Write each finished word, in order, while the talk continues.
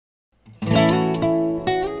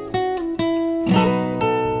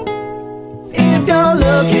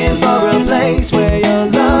comics where your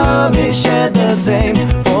love is shared the same.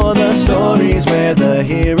 For the stories where the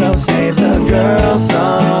hero saves the girl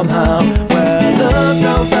somehow. Where look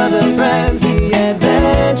no further, friends, the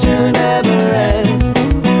adventure never ends.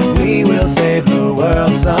 We will save the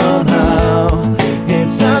world somehow.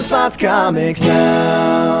 It's Sunspots Comics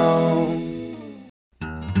now.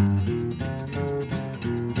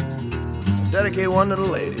 Dedicate one to the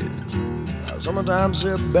ladies. Summertime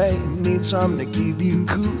sip, babe, need something to keep you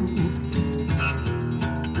cool.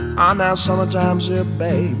 Now summertime sip,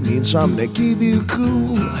 babe, need something to keep you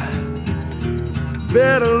cool.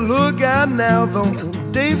 Better look out now, though,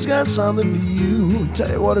 Dave's got something for you.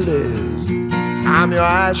 Tell you what it is. I'm your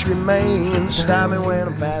ice cream man, stop me when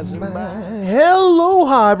I'm passing by.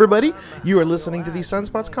 Hello, everybody. You are listening to the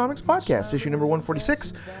Sunspots Comics Podcast, issue number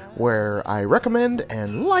 146, where I recommend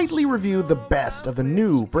and lightly review the best of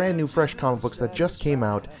the brand new, fresh comic books that just came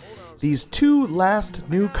out these two last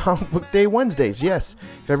new Comic Book Day Wednesdays. Yes,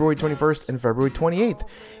 February 21st and February 28th.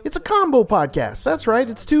 It's a combo podcast. That's right.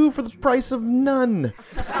 It's two for the price of none.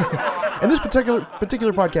 And this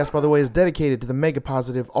particular podcast, by the way, is dedicated to the mega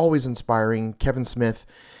positive, always inspiring Kevin Smith.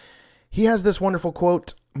 He has this wonderful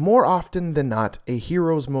quote: "More often than not, a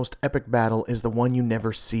hero's most epic battle is the one you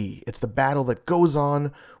never see. It's the battle that goes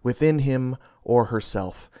on within him or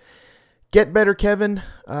herself." Get better, Kevin.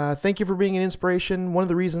 Thank you for being an inspiration. One of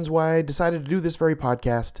the reasons why I decided to do this very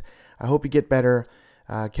podcast. I hope you get better.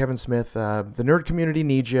 Kevin Smith, the nerd community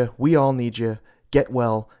needs you. We all need you. Get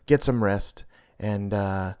well, get some rest, and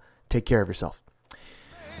take care of yourself.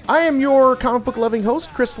 I am your comic book loving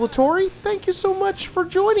host, Chris Latore. Thank you so much for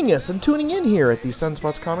joining us and tuning in here at the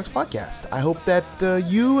Sunspots Comics Podcast. I hope that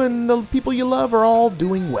you and the people you love are all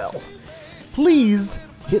doing well. Please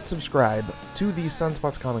hit subscribe to the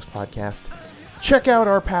Sunspots Comics Podcast. Check out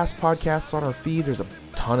our past podcasts on our feed. There's a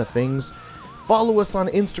ton of things. Follow us on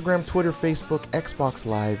Instagram, Twitter, Facebook, Xbox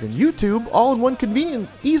Live, and YouTube, all in one convenient,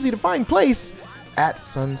 easy to find place at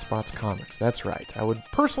Sunspots Comics. That's right. I would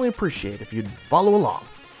personally appreciate if you'd follow along.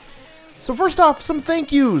 So first off, some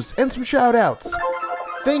thank yous and some shout outs.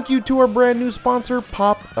 Thank you to our brand new sponsor,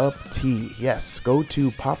 Pop Up Tea. Yes, go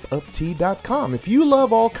to popuptea.com. If you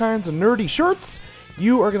love all kinds of nerdy shirts,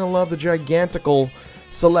 you are going to love the gigantical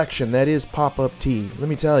selection that is Pop Up Tea. Let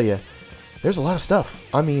me tell you, there's a lot of stuff.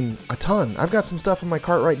 I mean, a ton. I've got some stuff in my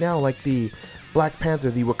cart right now, like the Black Panther,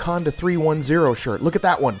 the Wakanda 310 shirt. Look at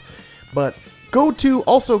that one. But go to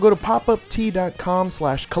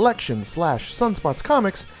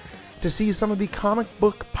popuptea.com/collection/sunspotscomics to see some of the comic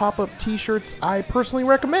book pop-up t-shirts I personally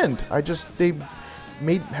recommend. They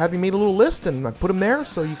had me make a little list and I put them there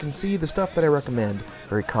so you can see the stuff that I recommend.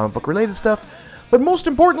 Very comic book related stuff. But most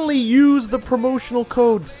importantly, use the promotional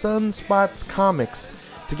code SUNSPOTSCOMICS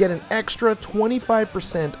to get an extra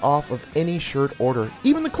 25% off of any shirt order.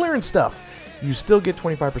 Even the clearance stuff, you still get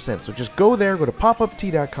 25%. So just go there, go to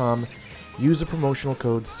popuptea.com, use the promotional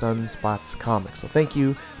code SUNSPOTSCOMICS. So thank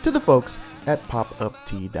you to the folks at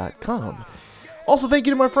popuptea.com. Also, thank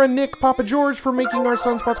you to my friend Nick Papa George for making our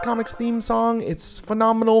Sunspots Comics theme song. It's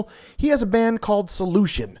phenomenal. He has a band called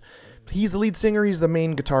Solution. He's the lead singer. He's the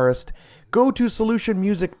main guitarist. Go to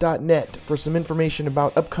solutionmusic.net for some information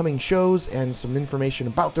about upcoming shows and some information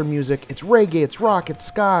about their music. It's reggae, it's rock, it's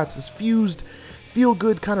ska, it's this fused,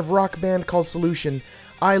 feel-good kind of rock band called Solution.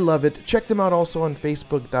 I love it. Check them out also on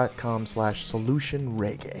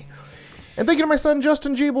facebook.com/solutionreggae. And thank you to my son,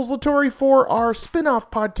 Justin Jables Latore, for our spin-off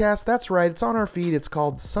podcast. That's right, it's on our feed. It's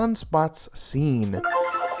called Sunspots Scene.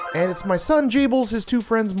 And it's my son, Jables, his two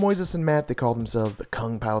friends, Moises and Matt. They call themselves the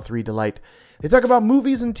Kung Pao 3 Delight. They talk about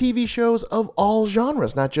movies and TV shows of all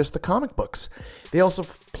genres, not just the comic books. They also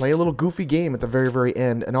play a little goofy game at the very, very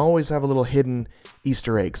end and always have a little hidden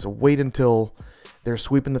Easter egg. So wait until they're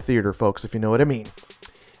sweeping the theater, folks, if you know what I mean.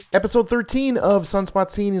 Episode 13 of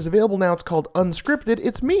Sunspot Scene is available now. It's called Unscripted.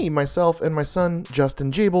 It's me, myself, and my son,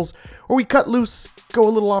 Justin Jables, where we cut loose, go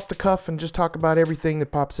a little off the cuff, and just talk about everything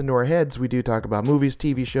that pops into our heads. We do talk about movies,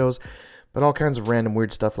 TV shows, but all kinds of random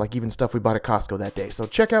weird stuff, like even stuff we bought at Costco that day. So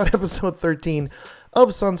check out episode 13 of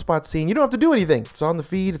Sunspot Scene. You don't have to do anything. It's on the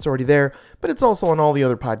feed. It's already there, but it's also on all the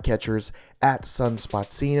other podcatchers at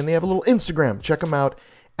Sunspot Scene, and they have a little Instagram. Check them out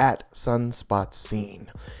at Sunspot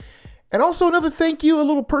Scene. And also another thank you, a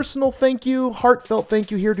little personal thank you, heartfelt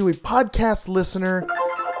thank you here to a podcast listener,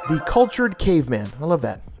 the Cultured Caveman. I love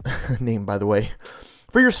that name, by the way.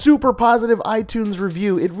 For your super positive iTunes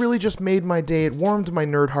review. It really just made my day. It warmed my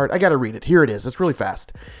nerd heart. I gotta read it. Here it is. It's really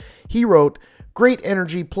fast. He wrote, "Great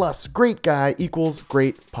energy plus great guy equals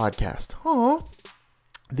great podcast." Aww.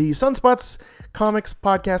 The Sunspots Comics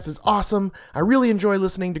podcast is awesome. I really enjoy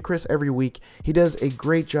listening to Chris every week. He does a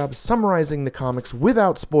great job summarizing the comics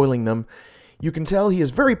without spoiling them. You can tell he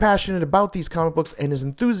is very passionate about these comic books, and his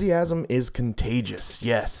enthusiasm is contagious.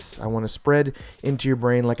 Yes, I want to spread into your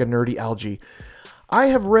brain like a nerdy algae. I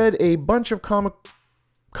have read a bunch of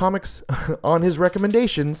comics on his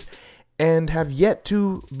recommendations and have yet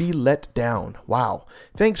to be let down. Wow.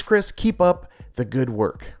 Thanks, Chris. Keep up the good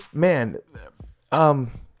work. Man,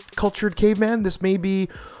 Cultured Caveman, this may be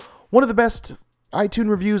one of the best iTunes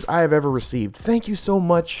reviews I have ever received. Thank you so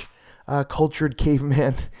much, Cultured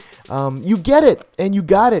Caveman. You get it, and you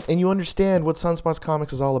got it, and you understand what Sunspots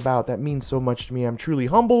Comics is all about. That means so much to me. I'm truly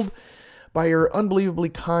humbled by your unbelievably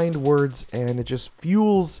kind words, and it just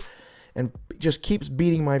fuels and just keeps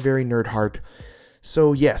beating my very nerd heart.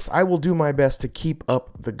 So yes, I will do my best to keep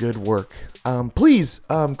up the good work. Please,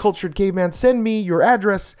 Cultured Caveman, send me your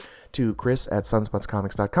address to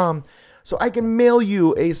chris@sunspotscomics.com so I can mail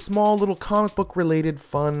you a small little comic book related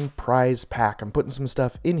fun prize pack. I'm putting some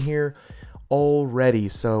stuff in here already.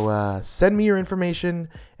 So send me your information,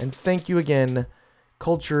 and thank you again,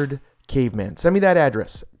 Cultured Caveman. Send me that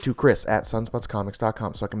address to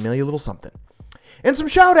chris@sunspotscomics.com so I can mail you a little something. And some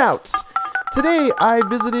shout outs. Today I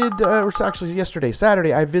visited, yesterday,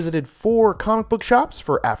 Saturday, I visited 4 comic book shops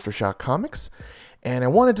for Aftershock Comics. And I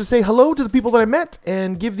wanted to say hello to the people that I met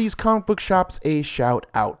and give these comic book shops a shout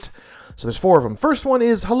out. So there's 4 of them. First one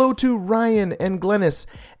is hello to Ryan and Glennis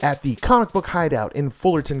at the Comic Book Hideout in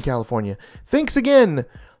Fullerton, California. Thanks again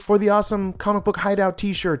for the awesome Comic Book Hideout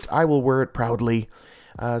t-shirt. I will wear it proudly.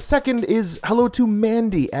 Second is hello to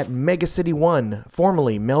Mandy at Mega City 1,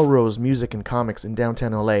 formerly Melrose Music and Comics in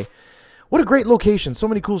downtown LA. What a great location. So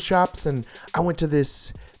many cool shops. And I went to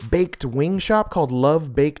this baked wing shop called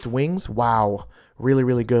Love Baked Wings. Wow. Really,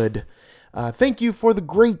 really good. Thank you for the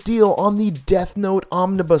great deal on the Death Note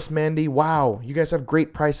Omnibus, Mandy. Wow. You guys have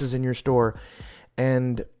great prices in your store.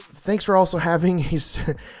 And thanks for also having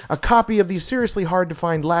a copy of the seriously hard to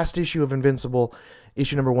find last issue of Invincible,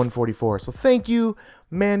 issue number 144. So thank you,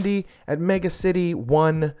 Mandy at Mega City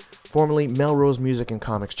 1, formerly Melrose Music and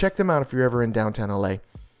Comics. Check them out if you're ever in downtown LA.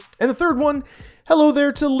 And the third one, hello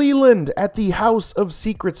there to Leland at the House of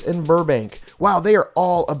Secrets in Burbank. Wow, they are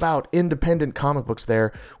all about independent comic books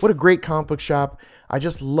there. What a great comic book shop. I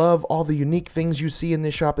just love all the unique things you see in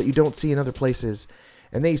this shop that you don't see in other places.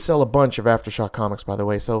 And they sell a bunch of Aftershock comics, by the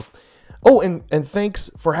way. So, and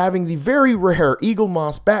thanks for having the very rare Eagle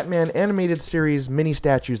Moss Batman animated series mini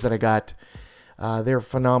statues that I got. They're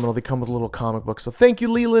phenomenal. They come with little comic books. So thank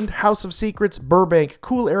you, Leland. House of Secrets, Burbank.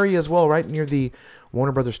 Cool area as well, right near the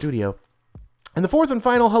Warner Brothers studio. And the fourth and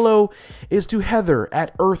final hello is to Heather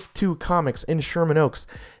at Earth 2 Comics in Sherman Oaks.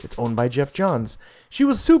 It's owned by Jeff Johns. She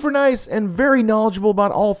was super nice and very knowledgeable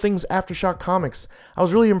about all things Aftershock Comics. I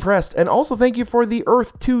was really impressed. And also thank you for the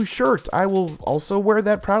Earth 2 shirt. I will also wear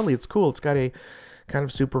that proudly. It's cool. It's got a kind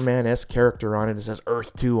of Superman-esque character on it. It says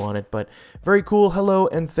Earth 2 on it, but very cool. Hello,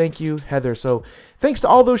 and thank you, Heather. So thanks to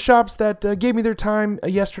all those shops that gave me their time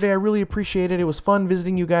yesterday. I really appreciate it. It was fun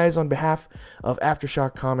visiting you guys on behalf of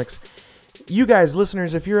Aftershock Comics. You guys,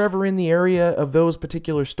 listeners, if you're ever in the area of those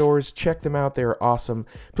particular stores, check them out. They're awesome.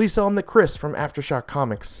 Please tell them that Chris from Aftershock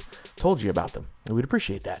Comics told you about them. We'd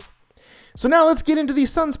appreciate that. So now let's get into the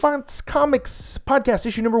Sunspots Comics podcast,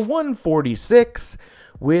 issue number 146,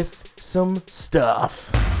 with some stuff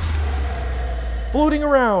floating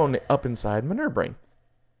around up inside my nerd brain.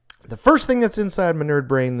 The first thing that's inside my nerd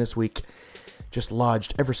brain this week, just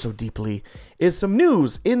lodged ever so deeply, is some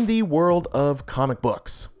news in the world of comic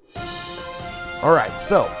books. All right,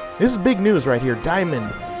 so this is big news right here.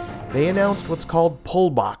 Diamond, they announced what's called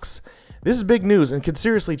Pullbox. This is big news and could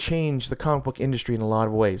seriously change the comic book industry in a lot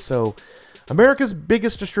of ways. So America's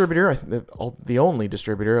biggest distributor, the only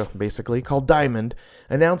distributor basically, called Diamond,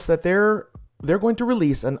 announced that they're going to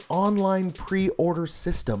release an online pre-order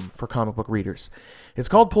system for comic book readers. It's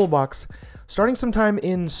called Pullbox. Starting sometime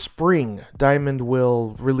in spring, Diamond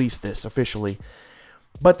will release this officially.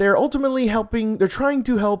 But they're trying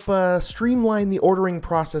to help streamline the ordering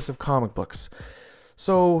process of comic books.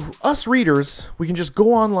 So us readers, we can just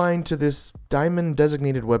go online to this Diamond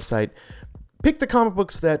designated website, pick the comic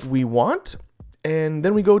books that we want, and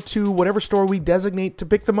then we go to whatever store we designate to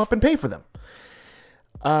pick them up and pay for them.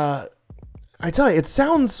 I tell you, it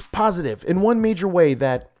sounds positive in one major way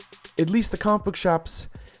that at least the comic book shops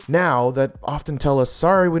now that often tell us,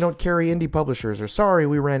 sorry, we don't carry indie publishers, or sorry,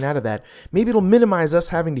 we ran out of that. Maybe it'll minimize us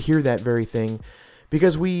having to hear that very thing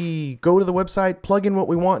because we go to the website, plug in what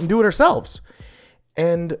we want, and do it ourselves.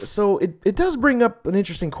 And so it does bring up an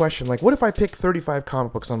interesting question. Like, what if I pick 35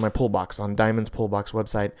 comic books on my Pullbox, on Diamond's Pullbox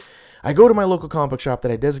website? I go to my local comic book shop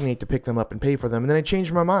that I designate to pick them up and pay for them, and then I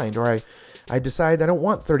change my mind, or I decide I don't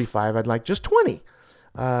want 35, I'd like just 20.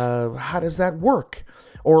 How does that work?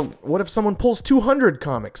 Or what if someone pulls 200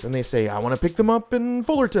 comics and they say, I want to pick them up in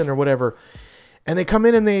Fullerton or whatever, and they come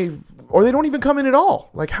in or they don't even come in at all.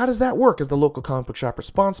 Like, how does that work? Is the local comic book shop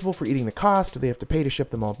responsible for eating the cost? Do they have to pay to ship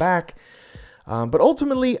them all back? But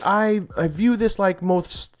ultimately, I view this like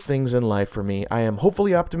most things in life for me. I am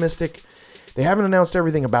hopefully optimistic. They haven't announced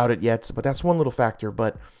everything about it yet, but that's one little factor.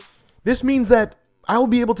 But this means that I'll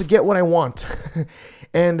be able to get what I want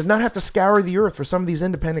and not have to scour the earth for some of these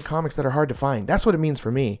independent comics that are hard to find. That's what it means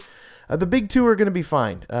for me. The big two are going to be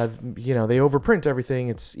fine. They overprint everything.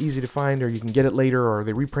 It's easy to find, or you can get it later, or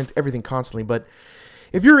they reprint everything constantly. But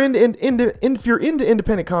if you're into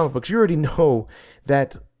independent comic books, you already know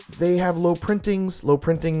that they have low printings. Low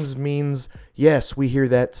printings means, yes, we hear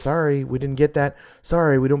that. Sorry, we didn't get that.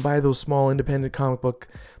 Sorry, we don't buy those small independent comic book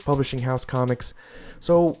publishing house comics.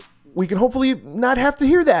 So we can hopefully not have to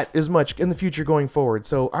hear that as much in the future going forward.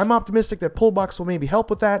 So I'm optimistic that Pullbox will maybe help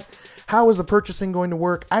with that. How is the purchasing going to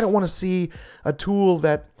work? I don't want to see a tool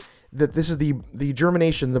that this is the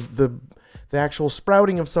germination, the actual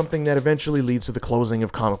sprouting of something that eventually leads to the closing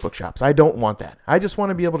of comic book shops. I don't want that. I just want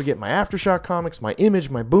to be able to get my Aftershock comics, my Image,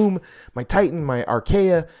 my Boom, my Titan, my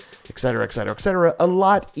Archaea, etc., etc., etc. a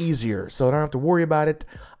lot easier, so I don't have to worry about it.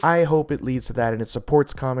 I hope it leads to that and it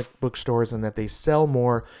supports comic book stores and that they sell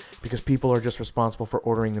more because people are just responsible for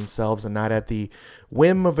ordering themselves and not at the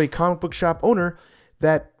whim of a comic book shop owner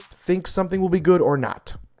that thinks something will be good or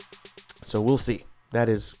not. So we'll see. That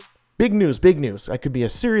is big news, big news. That could be a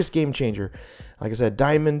serious game changer. Like I said,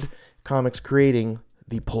 Diamond Comics creating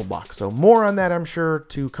the Pullbox. So more on that, I'm sure,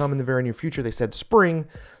 to come in the very near future. They said spring,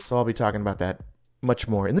 so I'll be talking about that much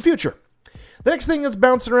more in the future. The next thing that's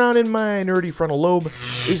bouncing around in my nerdy frontal lobe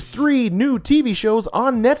is 3 new TV shows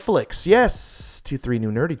on Netflix. Yes, 3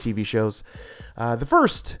 new nerdy TV shows. The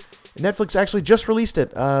first, Netflix actually just released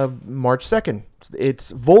it March 2nd.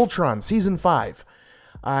 It's Voltron Season 5.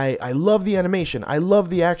 I love the animation. I love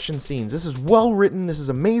the action scenes. This is well written. This is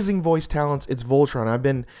amazing voice talents. It's Voltron. I've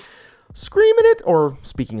been screaming it or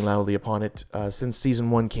speaking loudly upon it since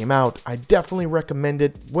Season 1 came out. I definitely recommend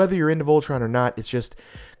it, whether you're into Voltron or not. It's just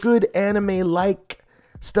good anime-like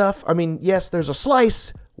stuff. I mean, yes, there's a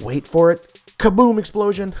slice. Wait for it. Kaboom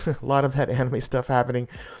explosion. A lot of that anime stuff happening.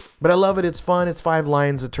 But I love it. It's fun. It's 5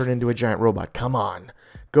 lions that turn into a giant robot. Come on.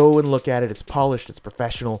 Go and look at it. It's polished. It's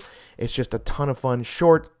professional. It's just a ton of fun,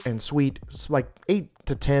 short and sweet. It's like 8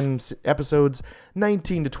 to 10 episodes,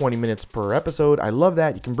 19 to 20 minutes per episode. I love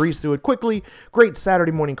that. You can breeze through it quickly. Great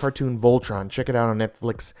Saturday morning cartoon, Voltron. Check it out on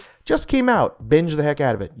Netflix. Just came out. Binge the heck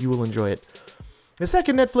out of it. You will enjoy it. The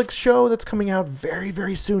second Netflix show that's coming out very,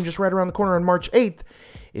 very soon, just right around the corner on March 8th,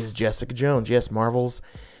 is Jessica Jones. Yes,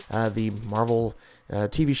 the Marvel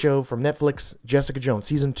TV show from Netflix, Jessica Jones,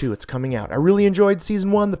 Season 2. It's coming out. I really enjoyed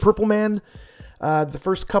Season 1, The Purple Man. The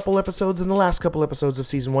first couple episodes and the last couple episodes of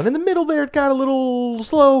Season 1. In the middle there, it got a little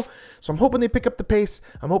slow, so I'm hoping they pick up the pace.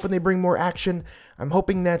 I'm hoping they bring more action. I'm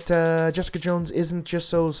hoping that Jessica Jones isn't just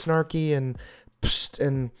so snarky and just,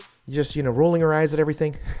 rolling her eyes at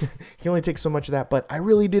everything. You can only take so much of that, but I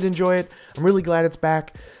really did enjoy it. I'm really glad it's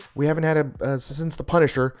back. We haven't had since The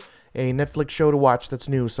Punisher, a Netflix show to watch that's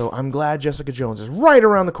new, so I'm glad Jessica Jones is right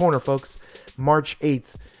around the corner, folks. March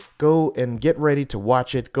 8th. Go and get ready to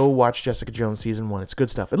watch it. Go watch Jessica Jones Season 1. It's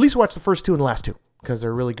good stuff. At least watch the first 2 and the last 2, because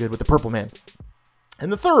they're really good with the Purple Man.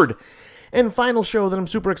 And the third and final show that I'm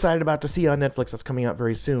super excited about to see on Netflix that's coming out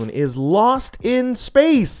very soon is Lost in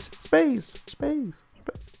Space. Space.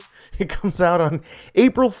 It comes out on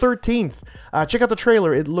April 13th. Check out the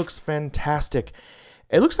trailer. It looks fantastic.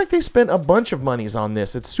 It looks like they spent a bunch of monies on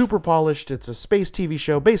this. It's super polished. It's a space TV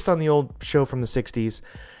show based on the old show from the 60s.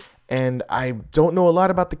 And I don't know a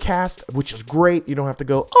lot about the cast, which is great. You don't have to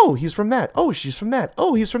go, oh, he's from that. Oh, she's from that.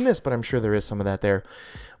 Oh, he's from this. But I'm sure there is some of that there.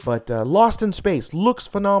 But Lost in Space looks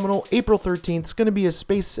phenomenal. April 13th. It's going to be a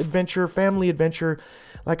space adventure, family adventure,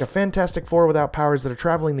 like a Fantastic Four without powers that are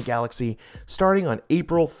traveling the galaxy, starting on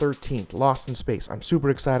April 13th. Lost in Space. I'm super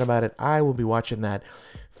excited about it. I will be watching that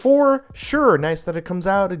for sure. Nice that it comes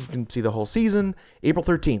out and you can see the whole season. April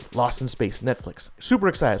 13th, Lost in Space, Netflix. Super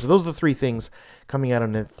excited. So those are the 3 things coming out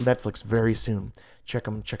on Netflix very soon. Check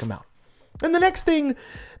them out. And the next thing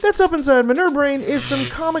that's up inside my nerd brain is some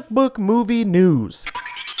comic book movie news.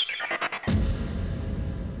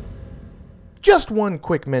 Just one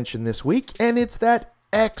quick mention this week, and it's that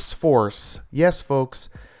X-Force. Yes, folks,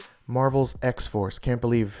 Marvel's X-Force. Can't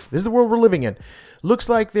believe this is the world we're living in. Looks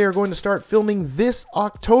like they're going to start filming this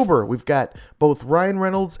October. We've got both Ryan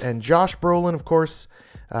Reynolds and Josh Brolin, of course.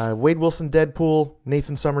 Wade Wilson, Deadpool.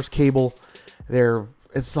 Nathan Summers, Cable.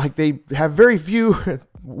 It's like they have very few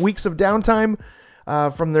weeks of downtime.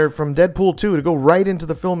 from Deadpool 2 to go right into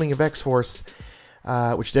the filming of X-Force,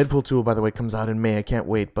 which Deadpool 2, by the way, comes out in May. I can't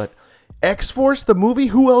wait. But X-Force, the movie,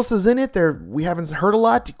 who else is in it? We haven't heard a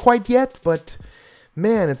lot quite yet, but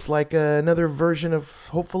man, it's like another version of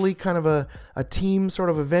hopefully kind of a team sort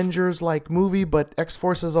of Avengers-like movie, but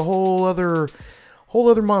X-Force is a whole other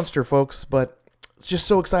monster, folks. But just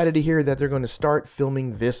so excited to hear that they're going to start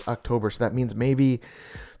filming this October. So that means maybe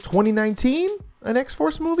 2019, an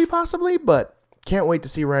X-Force movie possibly, but can't wait to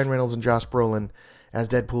see Ryan Reynolds and Josh Brolin as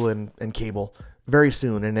Deadpool and Cable very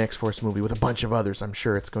soon in an X-Force movie with a bunch of others. I'm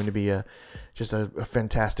sure it's going to be just a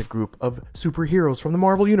fantastic group of superheroes from the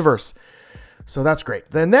Marvel Universe. So that's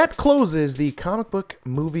great. Then that closes the comic book,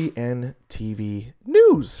 movie, and TV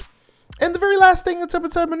news. And the very last thing that's up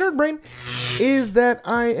inside my nerd brain is that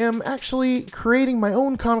I am actually creating my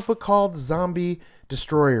own comic book called Zombie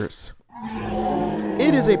Destroyers.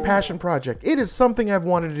 It is a passion project. It is something I've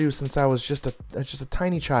wanted to do since I was just a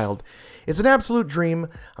tiny child. It's an absolute dream.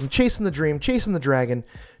 I'm chasing the dream, chasing the dragon,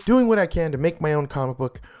 doing what I can to make my own comic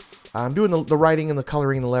book. I'm doing the writing and the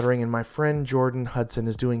coloring and the lettering, and my friend Jordan Hudson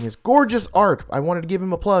is doing his gorgeous art. I wanted to give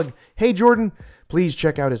him a plug. Hey, Jordan, please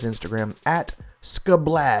check out his Instagram at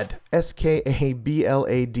Skablad, Skablad.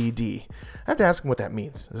 I have to ask him what that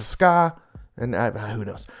means. Is it ska? And who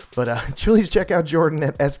knows? But please check out Jordan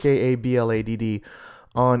at Skablad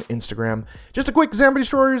on Instagram. Just a quick Zombie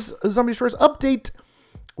Destroyers update.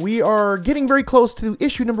 We are getting very close to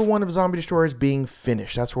issue number 1 of Zombie Destroyers being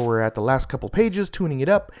finished. That's where we're at the last couple pages, tuning it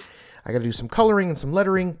up. I got to do some coloring and some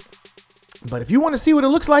lettering. But if you want to see what it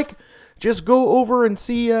looks like, just go over and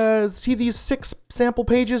see these 6 sample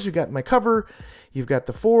pages. You've got my cover, you've got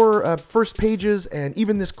the 4 first pages, and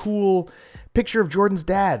even this cool picture of Jordan's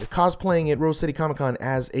dad cosplaying at Rose City Comic Con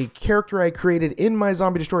as a character I created in my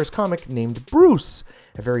Zombie Destroyers comic named Bruce,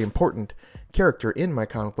 a very important character in my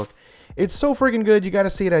comic book. It's so friggin' good. You got to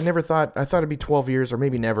see it. I thought it'd be 12 years or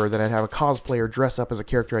maybe never that I'd have a cosplayer dress up as a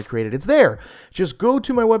character I created. It's there. Just go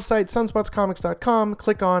to my website, sunspotscomics.com,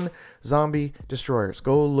 click on Zombie Destroyers.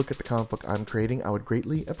 Go look at the comic book I'm creating. I would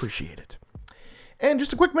greatly appreciate it. And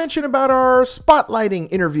just a quick mention about our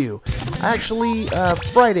spotlighting interview. I actually,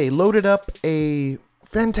 Friday, loaded up a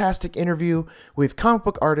fantastic interview with comic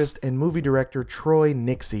book artist and movie director Troy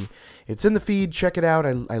Nixey. It's in the feed. Check it out.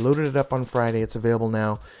 I loaded it up on Friday. It's available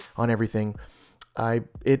now on everything.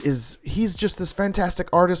 He's just this fantastic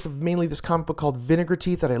artist of mainly this comic book called Vinegar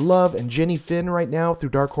Teeth that I love, and Jenny Finn right now through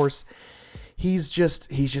Dark Horse. He's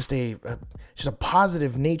just a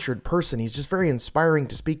positive-natured person. He's just very inspiring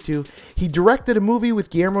to speak to. He directed a movie with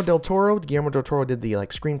Guillermo del Toro. Guillermo del Toro did the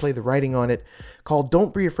screenplay, the writing on it, called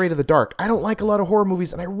Don't Be Afraid of the Dark. I don't like a lot of horror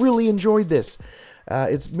movies, and I really enjoyed this.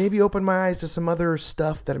 It's maybe opened my eyes to some other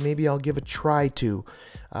stuff that maybe I'll give a try to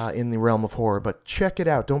in the realm of horror. But check it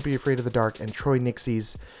out, Don't Be Afraid of the Dark, and Troy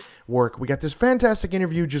Nixey's work. We got this fantastic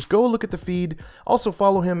interview. Just go look at the feed. Also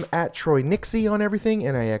follow him at Troy Nixey on everything,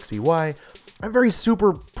 Nixey. I'm very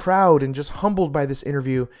super proud and just humbled by this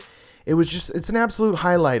interview. It's an absolute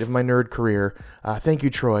highlight of my nerd career. Thank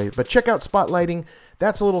you, Troy. But check out Spotlighting.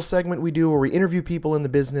 That's a little segment we do where we interview people in the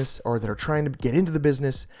business or that are trying to get into the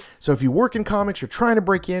business. So if you work in comics, you're trying to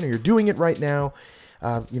break in, or you're doing it right now,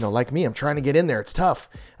 like me, I'm trying to get in there. It's tough.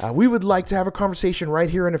 We would like to have a conversation right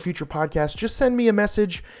here in a future podcast. Just send me a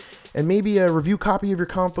message and maybe a review copy of your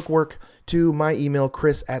comic book work to my email,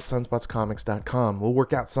 chris@sunspotscomics.com. We'll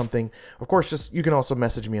work out something. Of course, you can also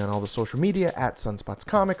message me on all the social media at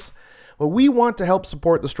sunspotscomics. But we want to help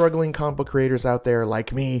support the struggling comic book creators out there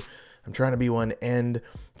like me. I'm trying to be one, and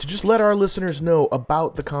to just let our listeners know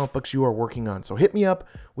about the comic books you are working on. So hit me up.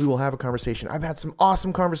 We will have a conversation. I've had some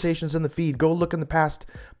awesome conversations in the feed. Go look in the past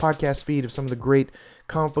podcast feed of some of the great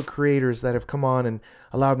comic book creators that have come on and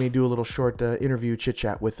allowed me to do a little short interview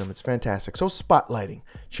chit-chat with them. It's fantastic. So Spotlighting.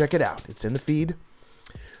 Check it out. It's in the feed.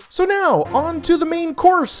 So now, on to the main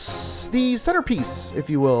course, the centerpiece, if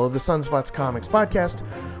you will, of the Sunspots Comics podcast,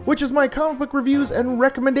 which is my comic book reviews and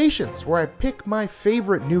recommendations, where I pick my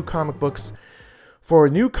favorite new comic books for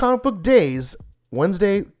New Comic Book Days,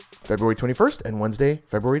 Wednesday, February 21st, and Wednesday,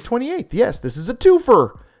 February 28th. Yes, this is a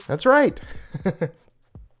twofer. That's right.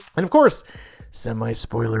 And of course,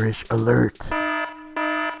 semi-spoilerish alert.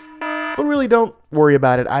 But really, don't worry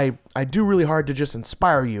about it. I do really hard to just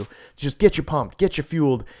inspire you, just get you pumped, get you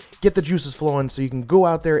fueled, get the juices flowing so you can go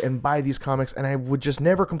out there and buy these comics, and I would just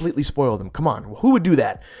never completely spoil them. Come on, who would do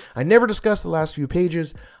that? I never discuss the last few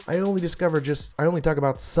pages. I only talk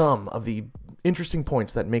about some of the interesting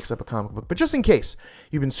points that makes up a comic book. But just in case,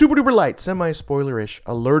 you've been super duper light, semi-spoilerish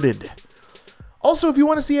alerted. Also, if you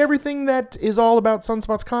want to see everything that is all about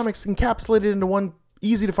Sunspots Comics encapsulated into one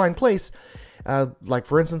easy to find place, Like,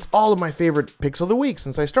 for instance, all of my favorite picks of the week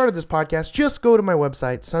since I started this podcast. Just go to my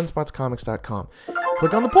website, sunspotscomics.com.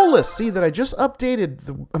 Click on the pull list. See that I just updated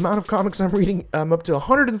the amount of comics I'm reading. I'm up to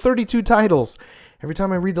 132 titles. Every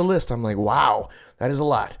time I read the list, I'm like, wow, that is a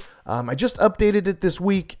lot. I just updated it this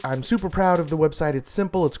week. I'm super proud of the website. It's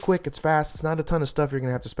simple, it's quick, it's fast. It's not a ton of stuff you're going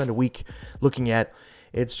to have to spend a week looking at.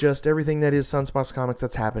 It's just everything that is Sunspots Comics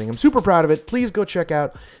that's happening. I'm super proud of it. Please go check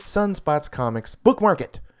out Sunspots Comics, bookmark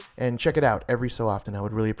it, and check it out every so often. I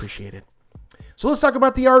would really appreciate it. So let's talk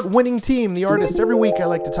about the art-winning team, the artists. Every week I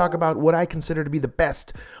like to talk about what I consider to be the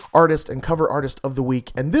best artist and cover artist of the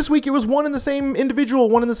week. And this week it was one and the same individual,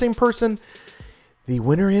 one and the same person. The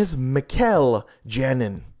winner is Mikel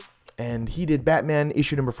Janin, and he did Batman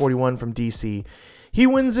issue number 41 from DC. He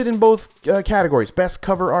wins it in both categories, best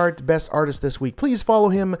cover art, best artist this week. Please follow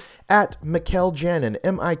him at Mikel Janin,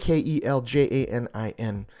 Mikeljanin,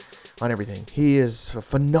 on everything. He is a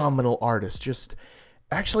phenomenal artist.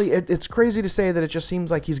 It's crazy to say that it just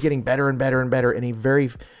seems like he's getting better and better and better in a very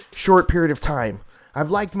short period of time.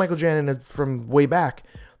 I've liked Mikel Janin from way back,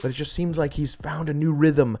 but it just seems like he's found a new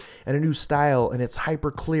rhythm and a new style, and it's hyper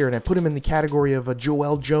clear. And I put him in the category of a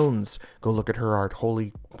Joelle Jones. Go look at her art.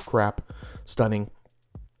 Holy crap. Stunning.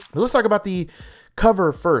 But let's talk about the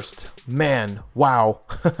cover first. Man, wow.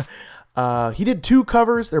 He did 2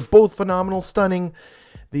 covers. They're both phenomenal, stunning.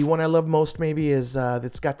 The one I love most maybe is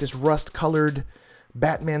that's got this rust-colored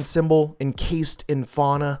Batman symbol encased in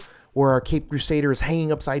fauna, where our Caped Crusader is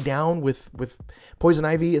hanging upside down with Poison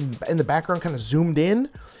Ivy in the background, kind of zoomed in.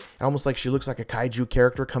 Almost like she looks like a kaiju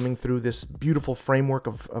character coming through this beautiful framework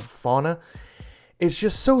of fauna. It's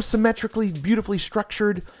just so symmetrically, beautifully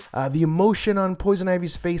structured. The emotion on Poison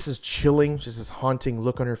Ivy's face is chilling. Just this haunting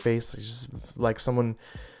look on her face. It's just like someone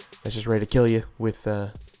that's just ready to kill you with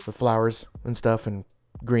flowers and stuff and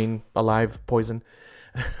green, alive poison.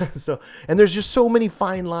 And there's just so many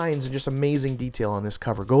fine lines and just amazing detail on this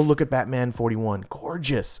cover. Go look at Batman 41.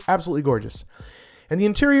 Gorgeous. Absolutely gorgeous. And the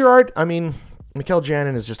interior art, I mean, Mikel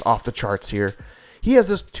Janin is just off the charts here. He has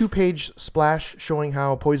this 2-page splash showing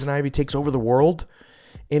how Poison Ivy takes over the world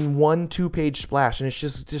in one 2-page splash. And it's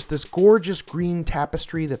just this gorgeous green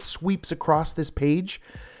tapestry that sweeps across this page.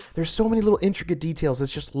 There's so many little intricate details.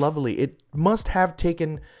 It's just lovely. It must have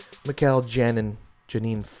taken Mikel Janin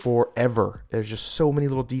forever. There's just so many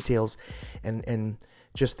little details and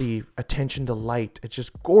just the attention to light. It's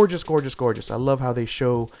just gorgeous, gorgeous, gorgeous. I love how they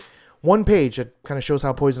show one page that kind of shows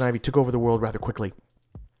how Poison Ivy took over the world rather quickly.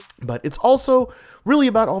 But it's also really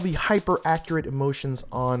about all the hyper accurate emotions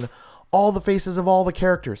on all the faces of all the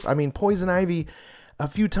characters. I mean, Poison Ivy, a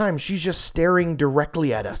few times, she's just staring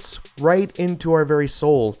directly at us, right into our very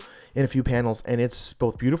soul in a few panels, and it's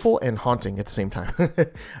both beautiful and haunting at the same time.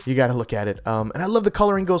 You got to look at it. And I love the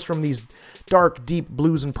coloring goes from these dark, deep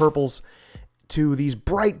blues and purples to these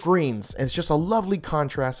bright greens, and it's just a lovely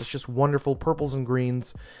contrast. It's just wonderful purples and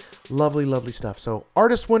greens. Lovely, lovely stuff. So,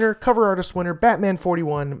 artist winner, cover artist winner, Batman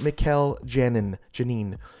 41, Mikel Janin.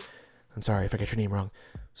 I'm sorry if I got your name wrong.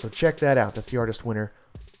 So check that out. That's the artist winner.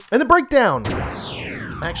 And the breakdown.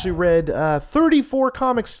 I actually read 34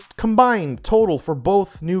 comics combined total for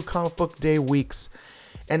both New Comic Book Day weeks,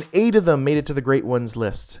 and 8 of them made it to the Great Ones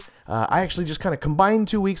list. I actually just kind of combined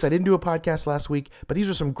 2 weeks. I didn't do a podcast last week, but these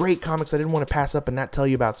are some great comics I didn't want to pass up and not tell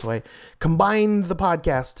you about, so I combined the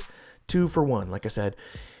podcast 2 for 1, like I said.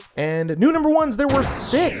 And new number ones, there were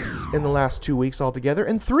 6 in the last 2 weeks altogether,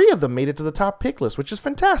 and 3 of them made it to the top pick list, which is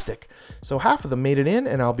fantastic. So half of them made it in,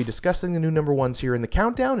 and I'll be discussing the new number ones here in the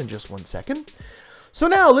countdown in just 1 second. So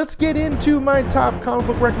now let's get into my top comic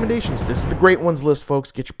book recommendations. This is the Great Ones list,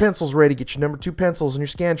 folks. Get your pencils ready. Get your number 2 pencils and your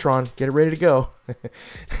Scantron. Get it ready to go.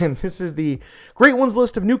 And this is the Great Ones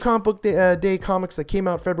list of new comic book day comics that came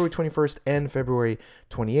out February 21st and February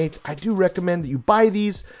 28th. I do recommend that you buy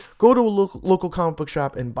these. Go to a local comic book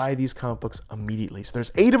shop and buy these comic books immediately. So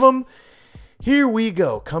there's 8 of them. Here we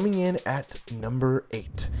go. Coming in at number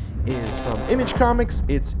 8 is from Image Comics.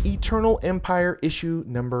 It's Eternal Empire issue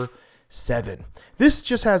number 7. This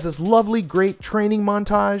just has this lovely, great training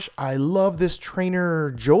montage. I love this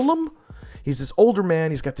trainer, Jolum. He's this older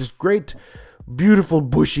man. He's got this great, beautiful,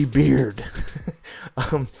 bushy beard.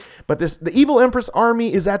 But the evil Empress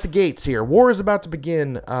army is at the gates here. War is about to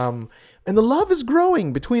begin. And the love is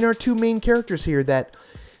growing between our 2 main characters here, that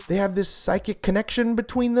they have this psychic connection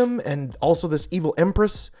between them, and also this evil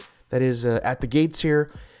Empress that is at the gates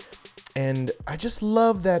here. And I just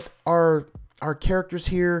love that our characters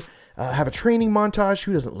here have a training montage.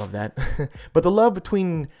 Who doesn't love that? But the love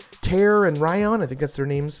between Tear and Ryan, I think that's their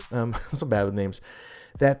names. I'm so bad with names.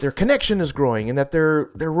 That their connection is growing, and that their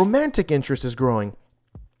romantic interest is growing.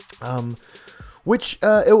 which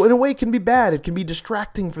in a way can be bad. It can be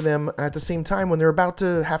distracting for them at the same time when they're about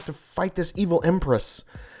to have to fight this evil empress.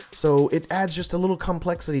 So it adds just a little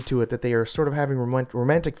complexity to it that they are sort of having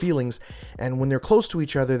romantic feelings, and when they're close to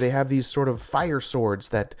each other, they have these sort of fire swords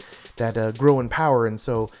that grow in power. And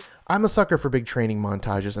so I'm a sucker for big training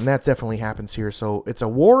montages, and that definitely happens here. So it's a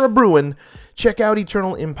war a-brewin'. Check out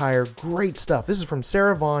Eternal Empire. Great stuff. This is from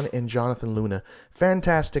Sarah Vaughn and Jonathan Luna.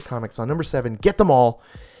 Fantastic comics on number 7. Get them all.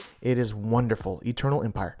 It is wonderful. Eternal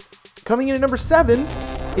Empire. Coming in at number 7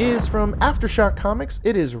 is from Aftershock Comics.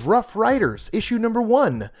 It is Rough Riders, issue number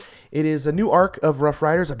 1. It is a new arc of Rough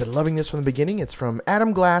Riders. I've been loving this from the beginning. It's from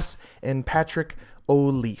Adam Glass and Patrick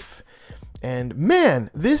O'Leaf. And man,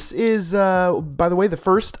 this is, by the way, the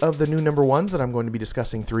first of the new number 1s that I'm going to be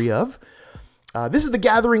discussing 3 of. This is The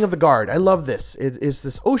Gathering of the Guard. I love this. It is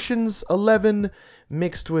this Ocean's 11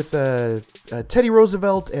 mixed with Teddy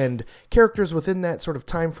Roosevelt and characters within that sort of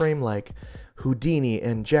time frame like Houdini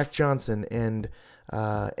and Jack Johnson and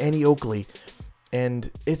Annie Oakley. And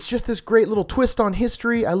it's just this great little twist on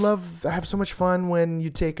history. I have so much fun when you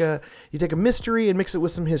take a mystery and mix it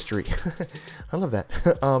with some history. I love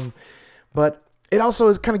that. But it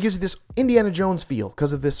also kind of gives you this Indiana Jones feel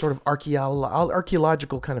because of this sort of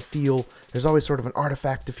archaeological kind of feel. There's always sort of an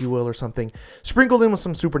artifact, if you will, or something, sprinkled in with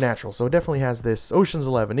some supernatural. So it definitely has this Ocean's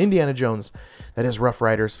 11, Indiana Jones, that is Rough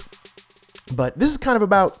Riders. But this is kind of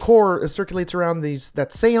about core. It circulates around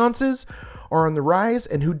that seances are on the rise,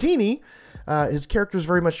 and Houdini, his character is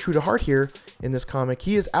very much true to heart here in this comic.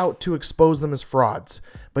 He is out to expose them as frauds,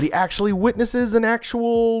 but he actually witnesses an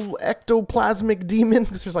actual ectoplasmic demon,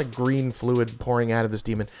 because there's like green fluid pouring out of this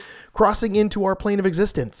demon, crossing into our plane of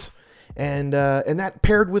existence. And that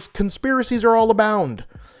paired with conspiracies are all abound.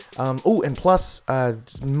 And plus,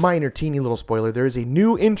 minor teeny little spoiler, there is a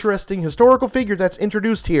new interesting historical figure that's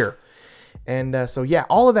introduced here. And so yeah,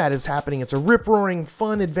 all of that is happening. It's a rip-roaring,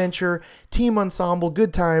 fun adventure, team ensemble,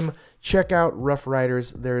 good time. Check out Rough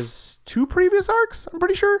Riders. There's 2 previous arcs, I'm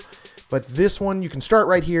pretty sure. But this one, you can start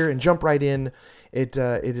right here and jump right in. It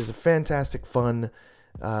is a fantastic, fun,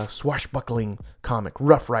 swashbuckling comic.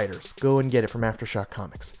 Rough Riders. Go and get it from Aftershock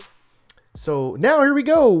Comics. So now here we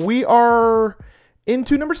go. We are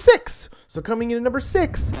into number 6. So coming in at number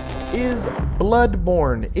 6 is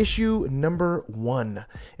Bloodborne, issue number 1.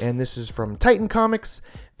 And this is from Titan Comics.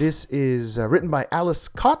 This is written by Alice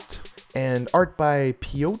Kott and art by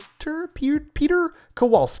Peter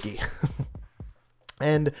Kowalski.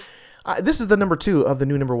 And this is the number 2 of the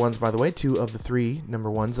new number 1s, by the way. 2 of the 3 number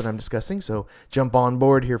 1s that I'm discussing. So jump on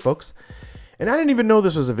board here, folks. And I didn't even know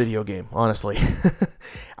this was a video game, honestly.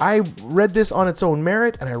 I read this on its own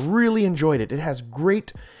merit, and I really enjoyed it. It has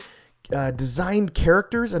great designed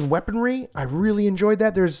characters and weaponry. I really enjoyed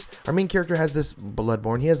that. Our main character has this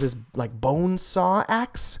Bloodborne. He has this like bone saw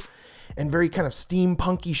axe and very kind of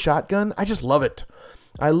steampunky shotgun. I just love it.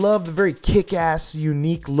 I love the very kick-ass,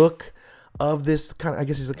 unique look of this kind of, I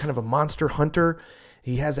guess he's a kind of a monster hunter.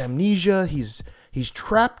 He has amnesia. He's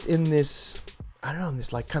trapped in this, I don't know, in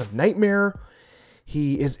this like kind of nightmare.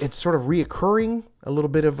 It's sort of reoccurring, a little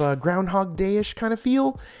bit of a Groundhog Day-ish kind of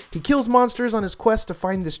feel. He kills monsters on his quest to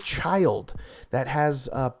find this child that has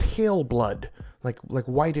pale blood, like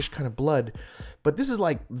whitish kind of blood. But this is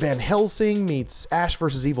like Van Helsing meets Ash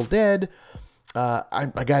vs. Evil Dead.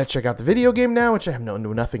 I gotta check out the video game now, which I know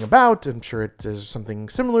nothing about. I'm sure it is something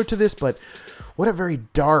similar to this, but what a very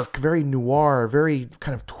dark, very noir, very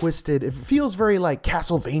kind of twisted. It feels very like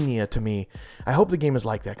Castlevania to me. I hope the game is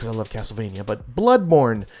like that because I love Castlevania. But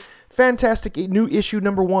Bloodborne, fantastic new issue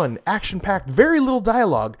number 1, action-packed, very little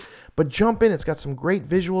dialogue, but jump in. It's got some great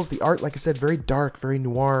visuals. The art, like I said, very dark, very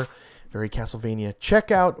noir, very Castlevania. Check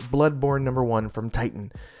out Bloodborne number 1 from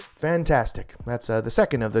Titan. Fantastic. That's the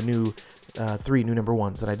second of the new 3 new number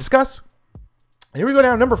 1s that I discuss. And here we go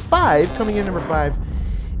now. Number 5, coming in number 5,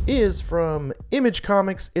 is from Image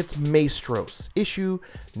Comics. It's Maestros, issue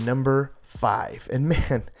number 5. And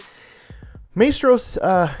man, Maestros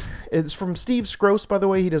is from Steve Skroce, by the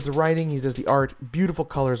way. He does the writing, he does the art. Beautiful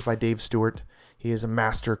colors by Dave Stewart. He is a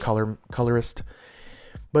master colorist.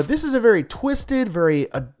 But this is a very twisted, very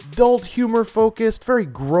adult humor focused, very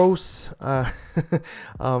gross, over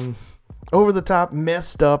the top,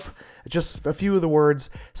 messed up. Just a few of the words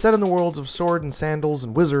set in the worlds of sword and sandals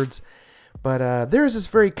and wizards. But there is this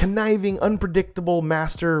very conniving, unpredictable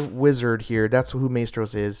master wizard here. That's who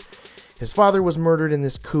Maestros is. His father was murdered in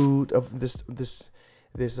this coup of this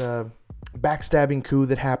backstabbing coup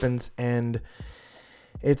that happens, and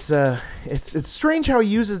it's strange how he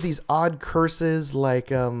uses these odd curses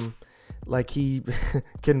like like he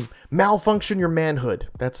can malfunction your manhood.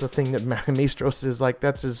 That's the thing that Maestros is like.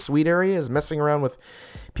 That's his sweet area, is messing around with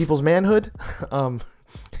people's manhood.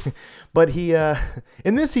 But he,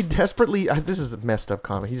 in this, he desperately, this is a messed up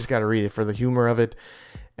comic. You just got to read it for the humor of it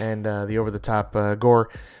and the over-the-top gore.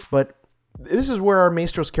 But this is where our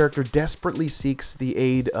Maestros character desperately seeks the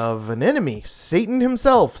aid of an enemy, Satan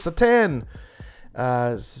himself, Satan.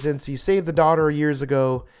 Since he saved the daughter years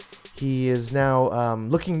ago, he is now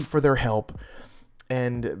looking for their help.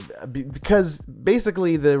 And because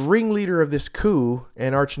basically the ringleader of this coup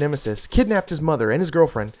and arch nemesis kidnapped his mother and his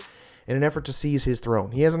girlfriend in an effort to seize his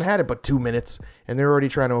throne. He hasn't had it but 2 minutes, and they're already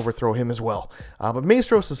trying to overthrow him as well. But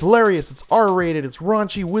Maestros is hilarious. It's R-rated. It's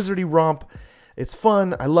raunchy, wizardy romp. It's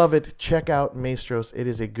fun. I love it. Check out Maestros. It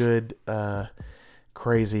is a good,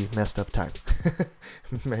 crazy, messed up time.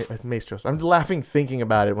 Maestros. I'm laughing thinking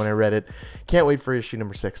about it when I read it. Can't wait for issue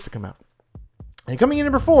number 6 to come out. And coming in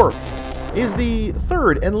number 4 is the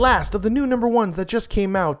third and last of the new number 1s that just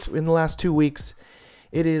came out in the last 2 weeks.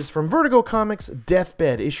 It is from Vertigo Comics,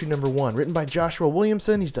 Deathbed, issue number 1, written by Joshua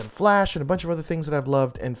Williamson. He's done Flash and a bunch of other things that I've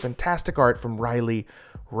loved, and fantastic art from Riley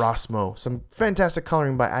Rossmo. Some fantastic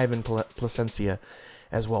coloring by Ivan Placencia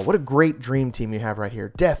as well. What a great dream team you have right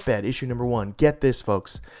here. Deathbed, issue number 1. Get this,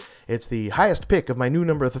 folks. It's the highest pick of my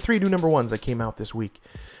the 3 new number 1s that came out this week.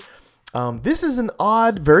 This is an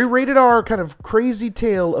odd, very rated R, kind of crazy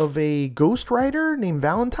tale of a ghostwriter named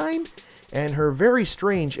Valentine and her very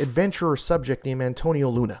strange adventurer subject named Antonio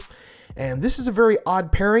Luna. And this is a very odd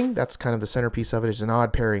pairing. That's kind of the centerpiece of it. It's an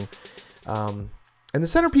odd pairing. And the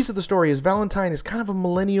centerpiece of the story is Valentine is kind of a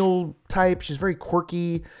millennial type. She's very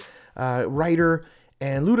quirky writer.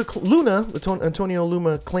 And Antonio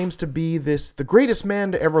Luna, claims to be the greatest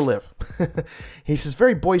man to ever live. He's just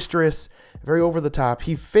very boisterous, very over the top.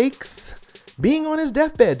 He fakes being on his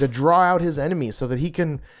deathbed to draw out his enemies so that he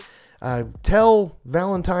can tell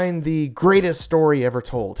Valentine the greatest story ever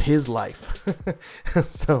told, his life.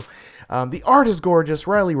 So the art is gorgeous.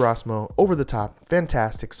 Riley Rossmo, over the top,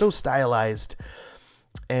 fantastic, so stylized.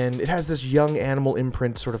 And it has this young animal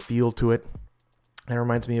imprint sort of feel to it. That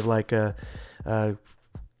reminds me of like the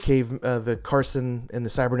Carson and the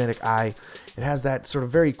Cybernetic Eye. It has that sort of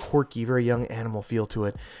very quirky, very young animal feel to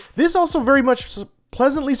it. This also very much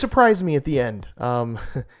pleasantly surprised me at the end.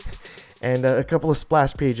 And a couple of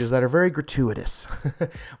splash pages that are very gratuitous.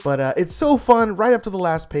 But it's so fun right up to the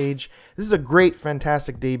last page. This is a great,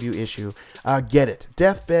 fantastic debut issue. Get it.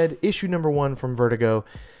 Deathbed, issue number 1 from Vertigo.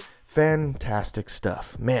 Fantastic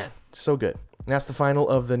stuff. Man, so good. And that's the final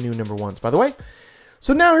of the new number 1s, by the way.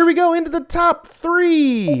 So now here we go into the top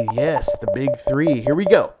 3. Yes, the big 3. Here we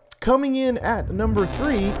go. Coming in at number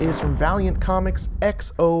 3 is from Valiant Comics,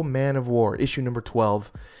 X-O Man-of-War, issue number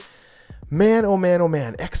 12. Man, oh man, oh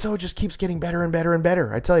man. X-O just keeps getting better and better and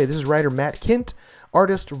better. I tell you, this is writer Matt Kint,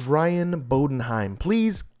 artist Ryan Bodenheim.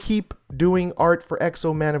 Please keep doing art for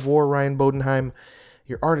X-O Man-of-War, Ryan Bodenheim.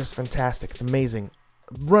 Your art is fantastic. It's amazing.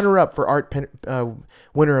 Runner-up for art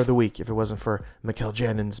winner of the week if it wasn't for Mikel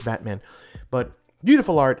Janen's Batman. But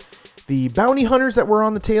beautiful art. The bounty hunters that were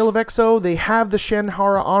on the tail of X-O, they have the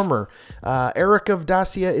Shenhara armor. Eric of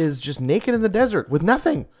Dacia is just naked in the desert with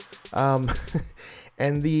nothing.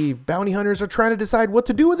 And the bounty hunters are trying to decide what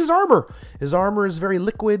to do with his armor. His armor is very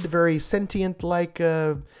liquid, very sentient, like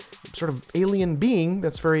a sort of alien being.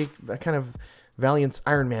 That's very kind of Valiant's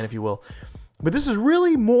Iron Man, if you will. But this is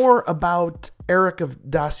really more about Eric of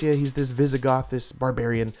Dacia. He's this Visigoth, this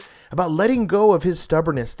barbarian, about letting go of his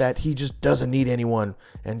stubbornness that he just doesn't need anyone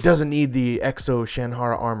and doesn't need the X-O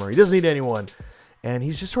Shenhara armor. He doesn't need anyone. And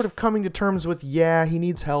he's just sort of coming to terms with, yeah, he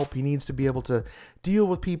needs help. He needs to be able to deal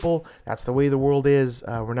with people. That's the way the world is.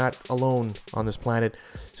 We're not alone on this planet.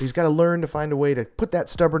 So he's got to learn to find a way to put that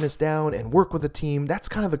stubbornness down and work with a team. That's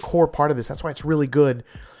kind of the core part of this. That's why it's really good,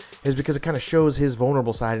 is because it kind of shows his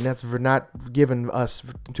vulnerable side. And that's not given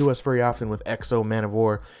to us very often with X-O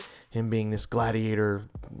Man-of-War, him being this gladiator,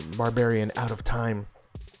 barbarian out of time.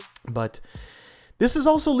 But this is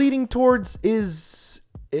also leading towards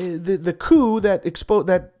the coup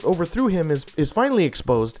that overthrew him is finally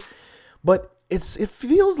exposed, but it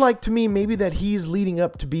feels like to me maybe that he's leading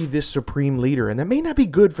up to be this supreme leader, and that may not be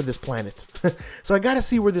good for this planet. So I gotta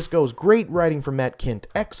see where this goes. Great writing from Matt Kint.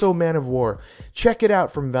 X-O Man-of-War. Check it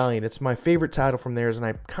out from Valiant. It's my favorite title from theirs, and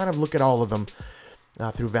I kind of look at all of them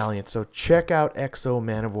through Valiant. So check out X-O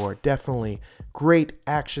Man-of-War. Definitely great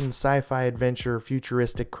action, sci-fi adventure,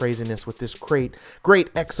 futuristic craziness with this great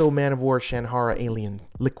X-O Man-of-War Shenhara alien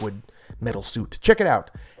liquid metal suit. Check it out.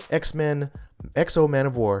 X-Men, X-O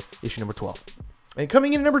Man-of-War, issue number 12. And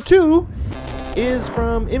coming in at number 2 is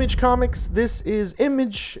from Image Comics. This is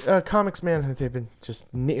Image Comics, man. They've been just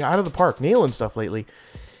out of the park, nailing stuff lately.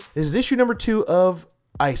 This is issue number 2 of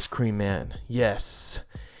Ice Cream Man. Yes.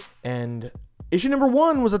 And issue number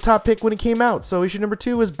 1 was a top pick when it came out. So issue number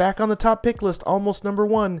 2 is back on the top pick list, almost number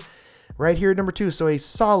 1, right here at number 2. So a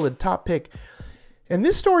solid top pick. And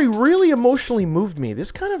this story really emotionally moved me.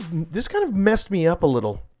 This kind of messed me up a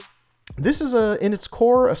little. This is in its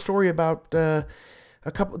core a story about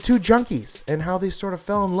two junkies and how they sort of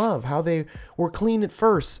fell in love, how they were clean at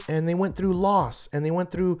first and they went through loss and they went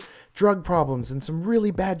through drug problems and some really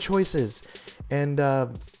bad choices. And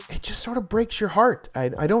it just sort of breaks your heart.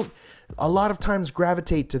 I don't a lot of times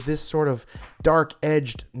gravitate to this sort of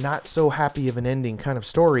dark-edged, not so happy of an ending kind of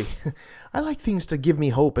story. I like things to give me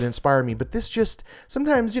hope and inspire me, but this just,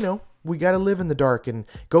 sometimes, we got to live in the dark and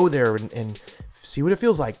go there and see what it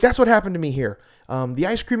feels like. That's what happened to me here. The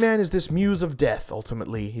Ice Cream Man is this muse of death,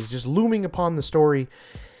 ultimately. He's just looming upon the story.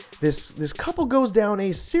 This couple goes down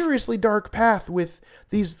a seriously dark path with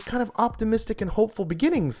these kind of optimistic and hopeful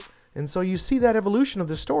beginnings. And so you see that evolution of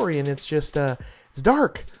the story, and it's just, it's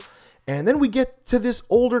dark. And then we get to this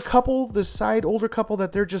older couple, this side older couple,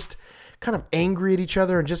 that they're just kind of angry at each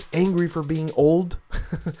other and just angry for being old.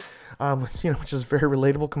 Which is very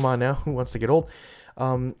relatable. Come on now, who wants to get old?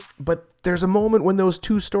 But there's a moment when those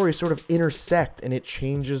two stories sort of intersect and it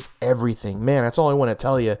changes everything. Man, that's all I want to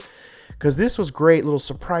tell you, because this was great, little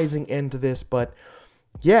surprising end to this. But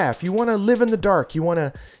yeah, if you want to live in the dark, you want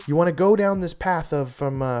to go down this path of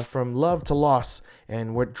from love to loss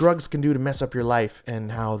and what drugs can do to mess up your life,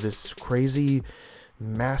 and how this crazy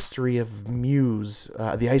mastery of muse,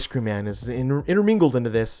 the Ice Cream Man, is intermingled into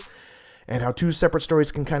this, and how two separate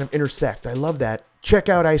stories can kind of intersect. I love that. Check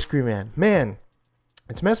out Ice Cream Man. Man,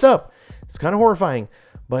 it's messed up. It's kind of horrifying,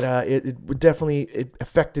 but it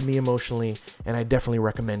affected me emotionally, and I definitely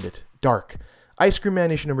recommend it. Dark. Ice Cream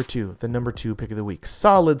Man issue number 2, the number 2 pick of the week.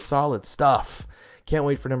 Solid stuff. Can't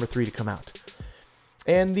wait for number 3 to come out.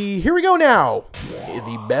 And here we go now.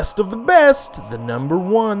 The best of the best, the number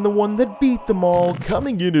 1, the one that beat them all,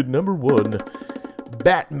 coming in at number 1,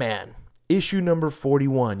 Batman, issue number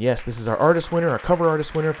 41. Yes, this is our artist winner, our cover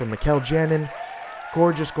artist winner from Mikel Janin.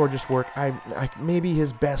 Gorgeous work. Maybe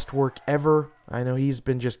his best work ever. I know he's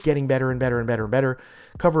been just getting better and better and better and better.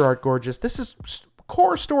 Cover art, gorgeous. This is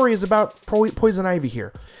core story is about Poison Ivy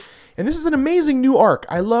here. And this is an amazing new arc.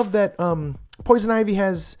 I love that Poison Ivy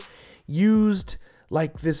has used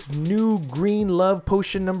like this new green love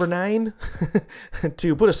potion number 9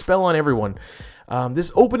 to put a spell on everyone.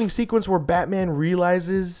 This opening sequence where Batman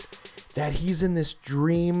realizes that he's in this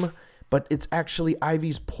dream, but it's actually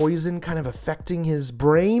Ivy's poison kind of affecting his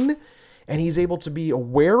brain, and he's able to be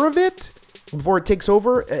aware of it before it takes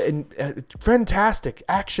over. And fantastic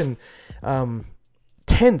action,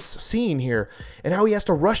 tense scene here, and how he has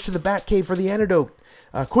to rush to the Batcave for the antidote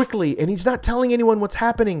quickly, and he's not telling anyone what's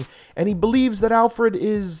happening, and he believes that Alfred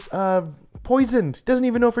is poisoned. Doesn't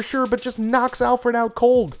even know for sure, but just knocks Alfred out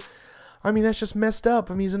cold. I mean, that's just messed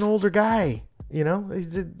up. I mean, he's an older guy,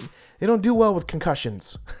 They don't do well with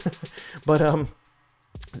concussions. But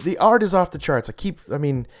the art is off the charts.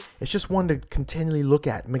 It's just one to continually look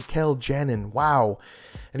at. Mikel Janin, wow.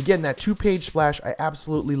 And again, that 2-page splash, I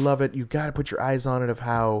absolutely love it. You got to put your eyes on it, of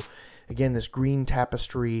how, again, this green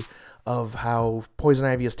tapestry of how Poison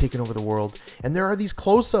Ivy has taken over the world. And there are these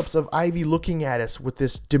close-ups of Ivy looking at us with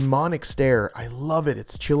this demonic stare. I love it.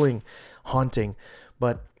 It's chilling, haunting.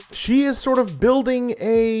 But she is sort of building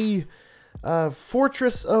a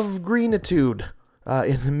fortress of greenitude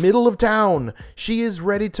in the middle of town. She is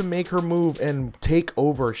ready to make her move and take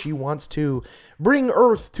over. She wants to bring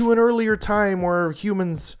Earth to an earlier time where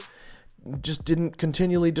humans just didn't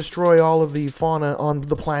continually destroy all of the fauna on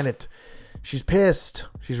the planet. She's pissed.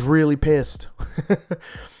 She's really pissed.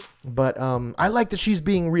 But I like that she's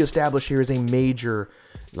being reestablished here as a major,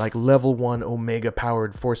 like, level 1 Omega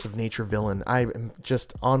powered force of nature villain. I am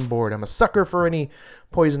just on board. I'm a sucker for any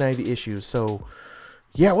Poison Ivy issues. So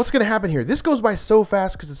yeah, what's going to happen here? This goes by so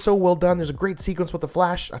fast because it's so well done. There's a great sequence with the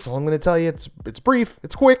Flash. That's all I'm going to tell you. It's brief.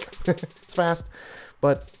 It's quick. It's fast.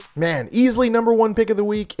 But man, easily number 1 pick of the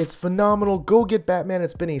week. It's phenomenal. Go get Batman.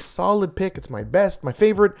 It's been a solid pick. It's my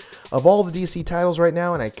favorite of all the DC titles right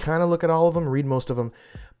now. And I kind of look at all of them, read most of them.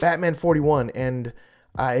 Batman 41. And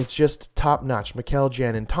it's just top notch. Mikel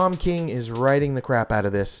Janin. Tom King is writing the crap out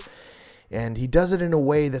of this. And he does it in a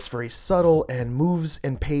way that's very subtle and moves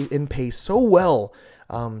in pace so well.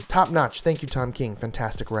 Top notch. Thank you, Tom King.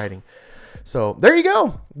 Fantastic writing. So there you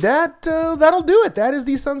go. That'll do it. That is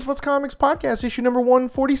the Sunspots Comics Podcast, issue number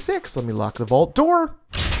 146. Let me lock the vault door.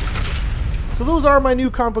 So those are my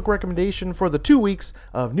new comic book recommendation for the 2 weeks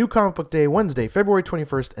of New Comic Book Day, Wednesday, February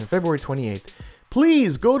 21st and February 28th.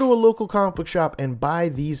 Please go to a local comic book shop and buy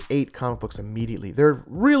these 8 comic books immediately. They're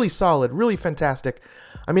really solid, really fantastic.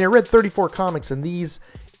 I mean, I read 34 comics and these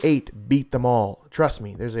 8 beat them all. Trust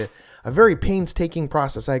me, there's a very painstaking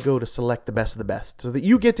process I go to select the best of the best so that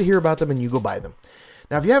you get to hear about them and you go buy them.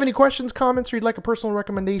 Now, if you have any questions, comments, or you'd like a personal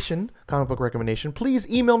recommendation, comic book recommendation, please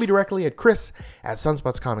email me directly at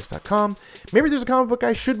chris@sunspotscomics.com. Maybe there's a comic book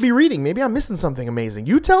I should be reading. Maybe I'm missing something amazing.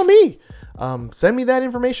 You tell me. Send me that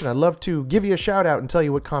information. I'd love to give you a shout out and tell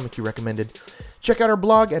you what comic you recommended. Check out our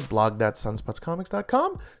blog at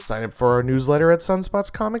blog.sunspotscomics.com. Sign up for our newsletter at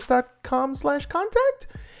sunspotscomics.com/contact.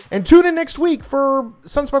 And tune in next week for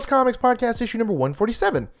Sunspots Comics Podcast issue number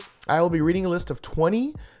 147. I will be reading a list of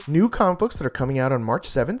 20 new comic books that are coming out on March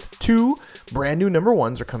 7th. 2 brand new number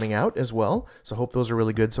 1s are coming out as well. So I hope those are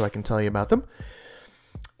really good so I can tell you about them.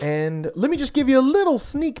 And let me just give you a little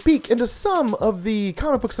sneak peek into some of the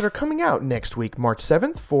comic books that are coming out next week, March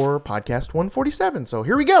 7th, for Podcast 147. So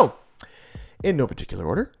here we go. In no particular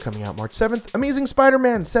order, coming out March 7th, Amazing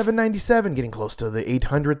Spider-Man 797, getting close to the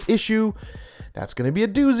 800th issue. That's going to be a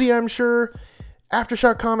doozy, I'm sure.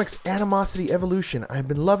 Aftershock Comics Animosity Evolution. I've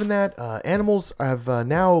been loving that. Animals have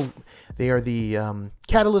now, they are the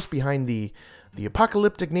catalyst behind the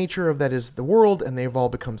apocalyptic nature of that is the world, and they've all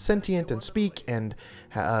become sentient and speak, and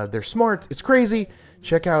they're smart. It's crazy.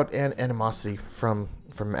 Check out Animosity from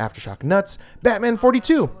Aftershock. Nuts. Batman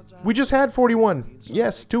 42. We just had 41.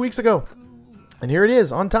 Yes, 2 weeks ago. And here it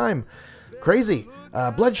is, on time. Crazy.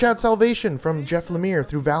 Bloodshot Salvation from Jeff Lemire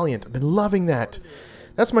through Valiant. I've been loving that.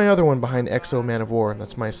 That's my other one behind Exo Man of War.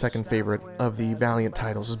 That's my second favorite of the Valiant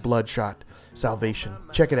titles is Bloodshot Salvation.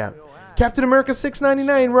 Check it out. Captain America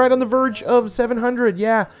 699, right on the verge of 700.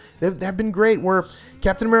 Yeah, they've been great. Where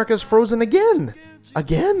Captain America's frozen again. So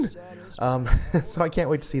I can't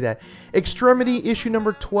wait to see that. Extremity issue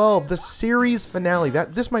number 12, the series finale.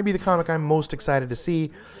 This might be the comic I'm most excited to see.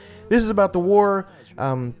 This is about the war.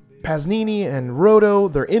 Paznini and Roto,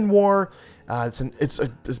 they're in war. It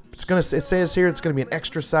says here it's gonna be an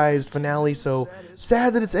extra-sized finale. So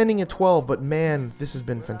sad that it's ending at 12, but man, this has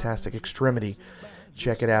been fantastic. Extremity,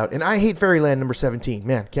 check it out. And I Hate Fairyland number 17.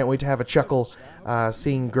 Man, can't wait to have a chuckle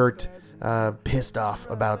seeing Gert pissed off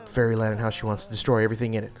about Fairyland and how she wants to destroy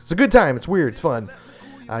everything in it. It's a good time. It's weird. It's fun.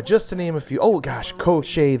 Just to name a few. Oh gosh,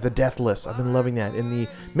 Koshei the Deathless. I've been loving that in the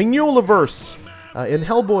Mignola-verse, in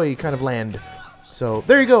Hellboy kind of land. So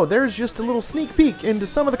there you go. There's just a little sneak peek into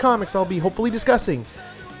some of the comics I'll be hopefully discussing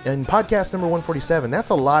in podcast number 147. That's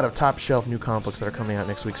a lot of top shelf new comic books that are coming out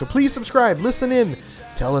next week. So please subscribe, listen in,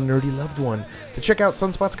 tell a nerdy loved one to check out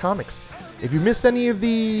Sunspots Comics. If you missed any of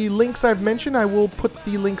the links I've mentioned, I will put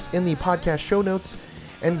the links in the podcast show notes.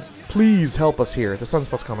 And please help us here at the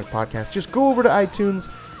Sunspots Comic Podcast. Just go over to iTunes,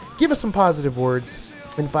 give us some positive words,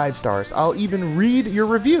 and 5 stars. I'll even read your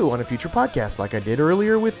review on a future podcast like I did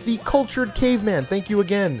earlier with the Cultured Caveman. Thank you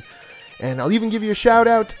again. And I'll even give you a shout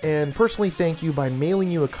out and personally thank you by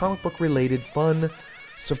mailing you a comic book related fun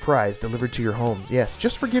surprise delivered to your home. Yes,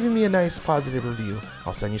 just for giving me a nice positive review.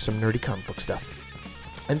 I'll send you some nerdy comic book stuff.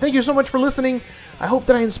 And thank you so much for listening. I hope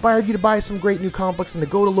that I inspired you to buy some great new comic books and to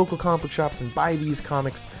go to local comic book shops and buy these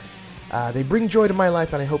comics. They bring joy to my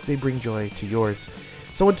life and I hope they bring joy to yours.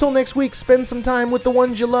 So until next week, spend some time with the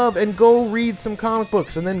ones you love and go read some comic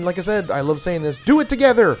books. And then, like I said, I love saying this, do it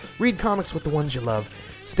together. Read comics with the ones you love.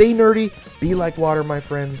 Stay nerdy. Be like water, my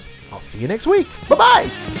friends. I'll see you next week. Bye-bye.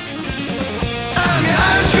 I'm your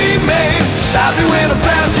ice cream man. Stop me when I'm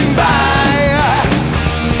passing by.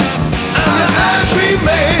 I'm your ice cream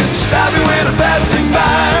man. Stop me when I'm passing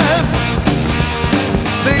by.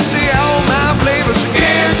 They say all my flavors are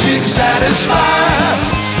guaranteed to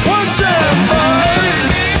satisfy. One time, boys.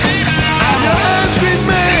 I'm your ice cream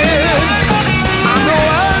man. I'm your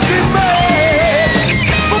ice cream man. Baby.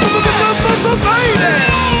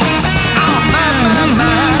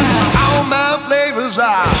 All my flavors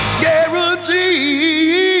are guaranteed to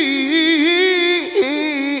satisfy.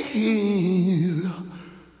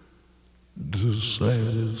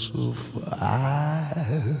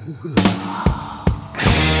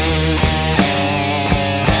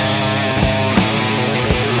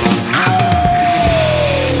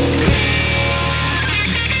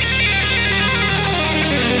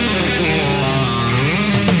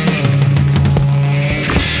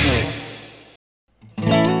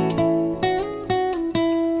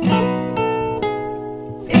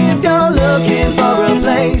 Looking for a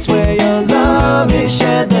place where your love is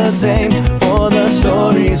shared the same. For the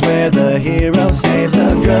stories where the hero saves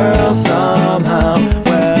the girl somehow.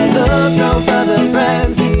 Well, look no further,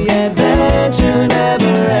 friends, the adventure never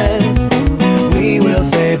ends.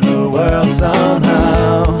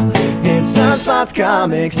 Sunspots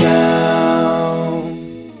Comics now.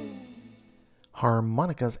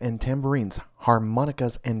 Harmonicas and tambourines.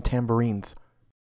 Harmonicas and tambourines.